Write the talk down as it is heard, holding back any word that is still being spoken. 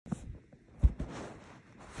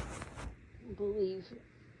Believe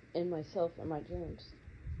in myself and my dreams.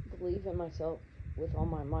 Believe in myself with all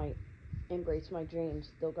my might. Embrace my dreams,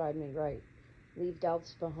 they'll guide me right. Leave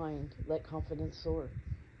doubts behind, let confidence soar.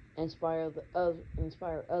 Inspire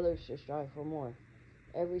others to strive for more.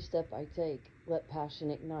 Every step I take, let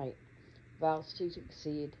passion ignite. Vows to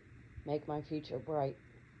succeed, make my future bright.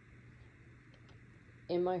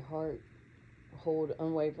 In my heart, hold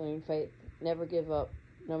unwavering faith. Never give up,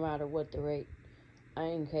 no matter what the rate. I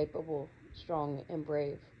am capable, strong, and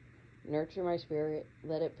brave. Nurture my spirit,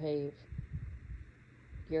 let it pave.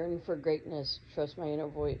 Yearn for greatness, trust my inner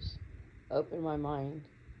voice. Open my mind,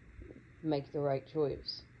 make the right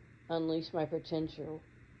choice. Unleash my potential,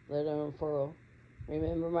 let it unfurl.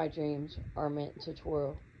 Remember my dreams are meant to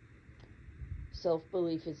twirl. Self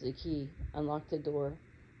belief is the key, unlock the door.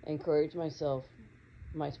 Encourage myself,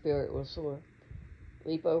 my spirit will soar.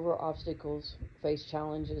 Leap over obstacles, face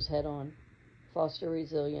challenges head on. Foster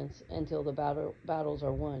resilience until the battles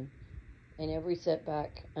are won. In every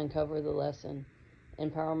setback, uncover the lesson.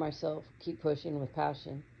 Empower myself, keep pushing with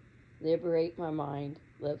passion. Liberate my mind,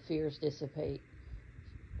 let fears dissipate.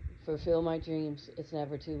 Fulfill my dreams, it's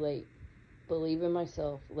never too late. Believe in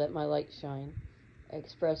myself, let my light shine.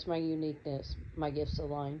 Express my uniqueness, my gifts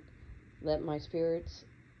align. Let my spirits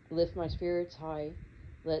lift my spirits high.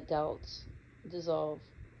 Let doubts dissolve.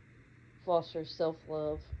 Foster self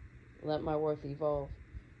love. Let my worth evolve.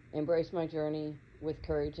 Embrace my journey with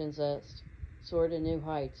courage and zest. Soar to new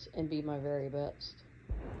heights and be my very best.